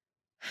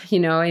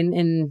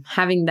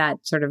having that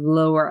sort of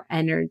lower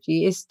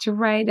energy, is to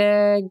write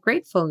a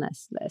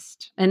gratefulness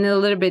list. And a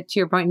little bit to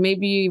your point,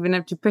 maybe you even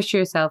have to push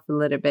yourself a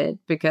little bit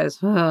because,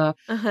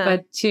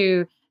 but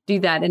to do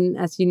that. And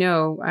as you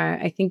know,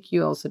 I think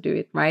you also do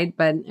it, right?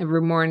 But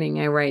every morning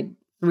I write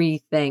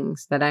 3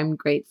 things that I'm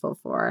grateful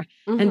for.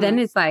 And then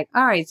it's like,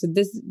 all right, so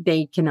this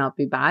day cannot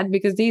be bad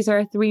because these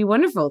are 3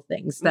 wonderful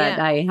things that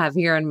I have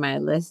here on my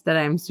list that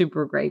I'm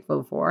super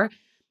grateful for,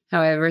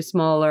 however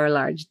small or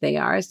large they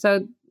are.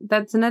 So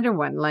that's another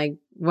one. Like,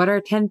 what are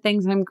 10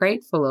 things I'm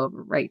grateful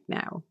over right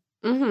now?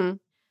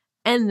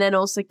 And then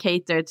also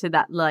cater to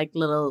that like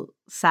little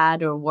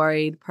sad or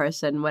worried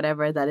person,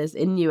 whatever that is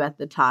in you at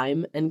the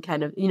time. And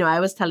kind of, I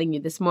was telling you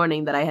this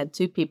morning that I had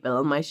 2 people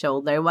on my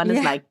shoulder. One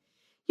is like,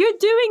 you're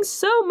doing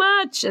so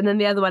much. And then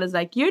the other one is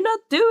like, you're not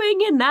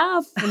doing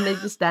enough. And they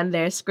just stand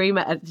there, scream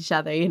at each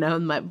other,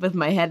 with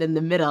my head in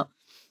the middle.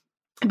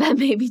 But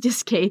maybe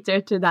just cater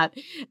to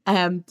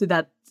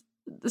that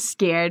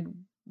scared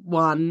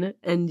one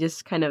and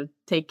just kind of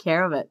take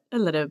care of it a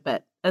little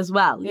bit as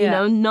well.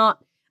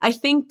 I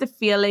think the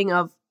feeling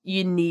of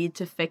you need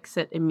to fix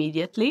it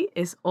immediately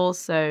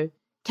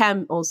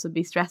can also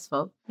be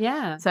stressful.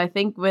 Yeah. So I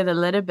think with a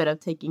little bit of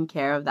taking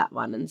care of that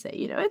one and say,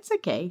 it's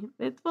okay,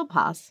 it will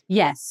pass.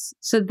 Yes.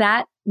 So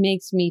that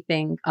makes me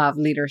think of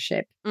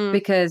leadership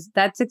because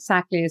that's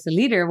exactly as a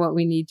leader what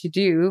we need to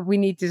do. We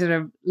need to sort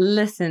of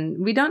listen.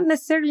 We don't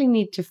necessarily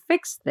need to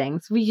fix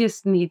things. We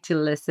just need to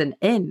listen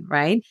in,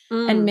 right?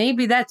 And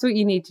maybe that's what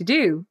you need to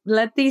do.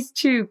 Let these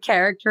 2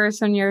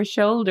 characters on your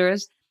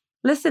shoulders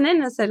listen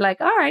in and say like,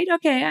 all right,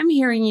 okay, I'm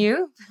hearing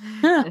you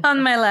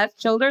on my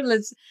left shoulder.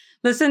 Let's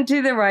listen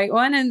to the right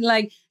one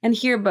and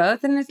hear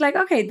both. And it's like,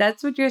 okay,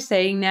 that's what you're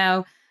saying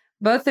now.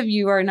 Both of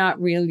you are not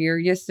real.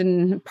 You're just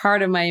in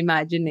part of my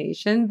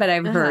imagination, but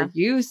I've heard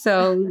you.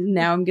 So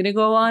now I'm going to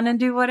go on and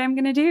do what I'm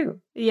going to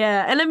do.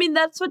 Yeah. And I mean,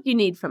 that's what you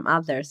need from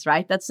others,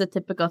 right? That's the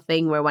typical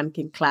thing where one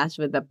can clash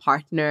with a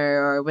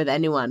partner or with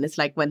anyone. It's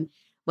like when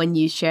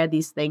you share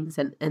these things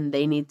and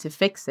they need to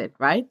fix it,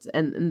 right?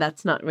 And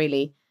that's not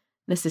really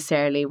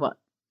necessarily what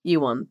you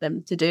want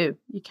them to do.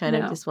 You kind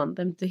of just want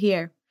them to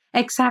hear.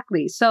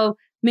 Exactly. So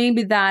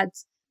maybe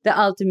that's the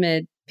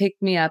ultimate pick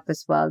me up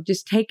as well.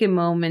 Just take a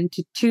moment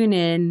to tune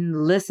in,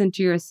 listen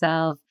to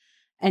yourself,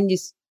 and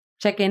just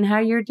check in how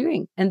you're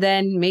doing. And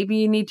then maybe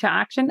you need to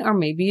action or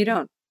maybe you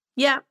don't.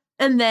 Yeah.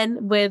 And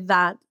then with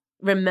that,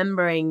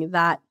 remembering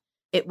that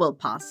it will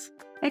pass.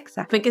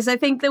 Exactly. Because I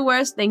think the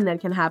worst thing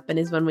that can happen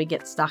is when we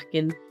get stuck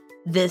in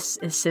this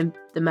is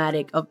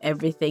symptomatic of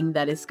everything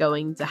that is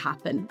going to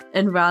happen.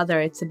 And rather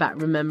it's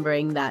about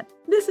remembering that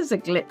this is a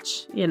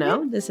glitch, you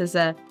know, this is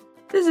a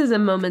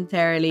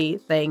momentarily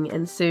thing,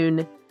 and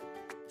soon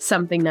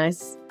something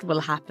nice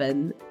will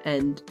happen,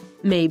 and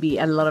maybe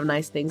a lot of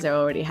nice things are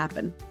already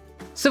happen.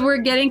 So we're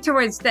getting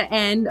towards the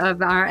end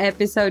of our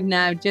episode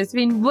now.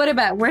 Josephine,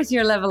 where's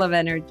your level of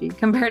energy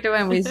compared to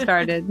when we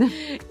started?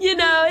 You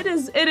know, it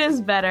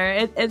is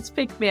better. It's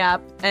picked me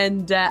up.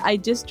 And I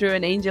just drew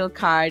an angel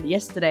card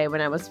yesterday when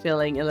I was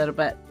feeling a little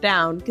bit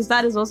down, because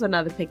that is also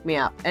another pick me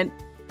up. And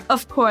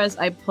of course,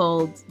 I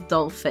pulled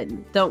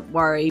Dolphin. Don't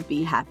worry,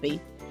 be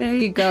happy. There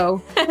you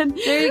go.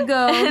 There you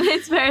go. And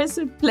it's very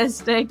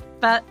simplistic,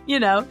 but, you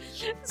know,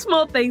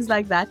 small things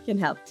like that can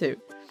help too.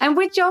 And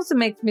which also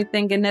makes me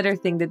think another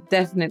thing that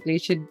definitely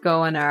should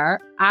go on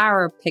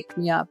our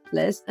pick-me-up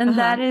list, and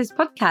that is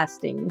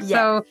podcasting. Yeah.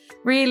 So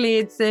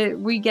really,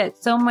 we get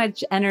so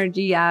much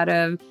energy out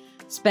of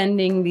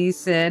spending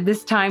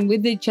this time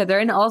with each other,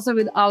 and also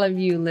with all of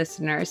you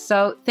listeners.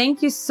 So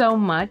thank you so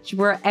much,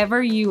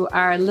 wherever you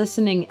are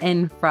listening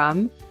in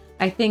from.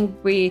 I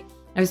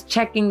was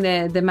checking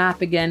the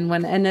map again,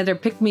 when another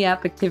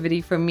pick-me-up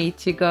activity for me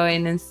to go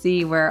in and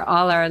see where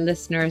all our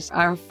listeners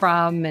are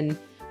from, and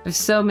there's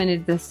so many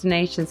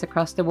destinations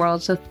across the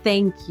world. So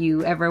thank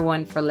you,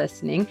 everyone, for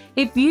listening.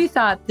 If you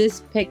thought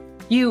this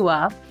picked you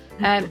up,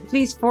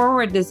 please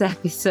forward this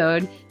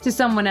episode to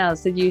someone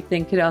else that you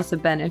think could also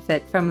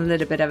benefit from a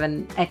little bit of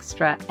an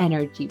extra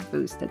energy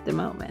boost at the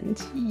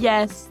moment.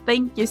 Yes,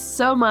 thank you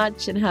so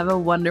much, and have a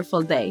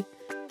wonderful day.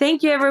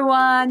 Thank you,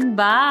 everyone.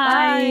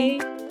 Bye.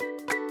 Bye.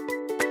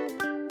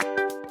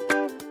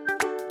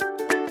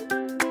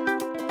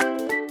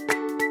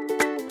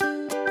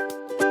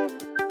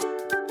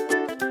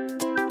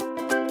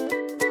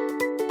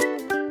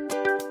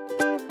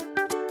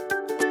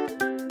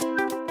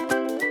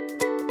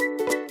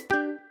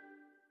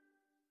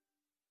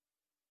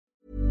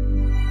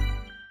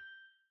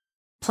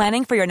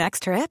 Planning for your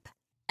next trip?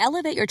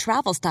 Elevate your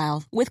travel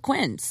style with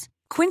Quince.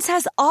 Quince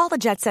has all the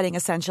jet-setting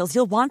essentials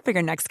you'll want for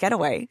your next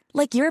getaway,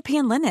 like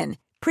European linen,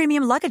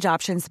 premium luggage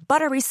options,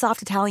 buttery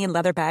soft Italian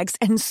leather bags,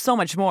 and so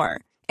much more.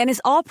 And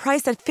is all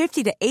priced at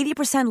 50 to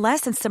 80%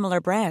 less than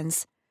similar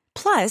brands.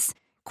 Plus,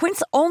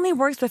 Quince only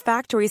works with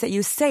factories that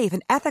use safe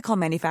and ethical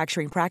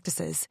manufacturing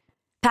practices.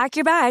 Pack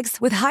your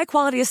bags with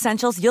high-quality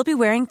essentials you'll be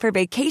wearing for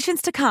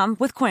vacations to come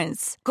with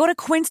Quince. Go to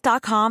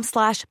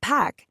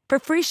quince.com/pack for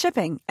free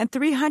shipping and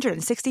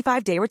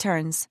 365-day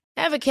returns.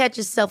 Ever catch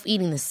yourself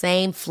eating the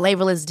same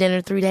flavorless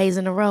dinner 3 days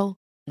in a row?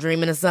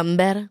 Dreaming of something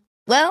better?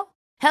 Well,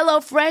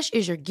 HelloFresh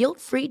is your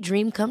guilt-free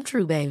dream come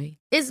true, baby.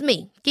 It's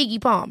me, Keke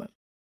Palmer.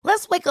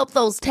 Let's wake up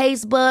those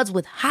taste buds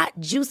with hot,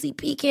 juicy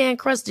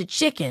pecan-crusted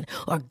chicken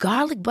or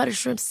garlic butter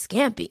shrimp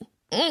scampi.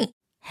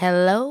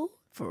 Hello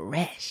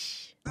Fresh.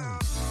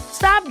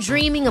 Stop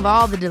dreaming of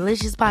all the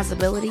delicious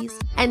possibilities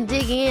and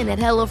dig in at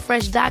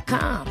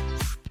HelloFresh.com.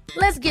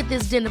 Let's get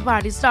this dinner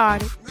party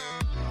started.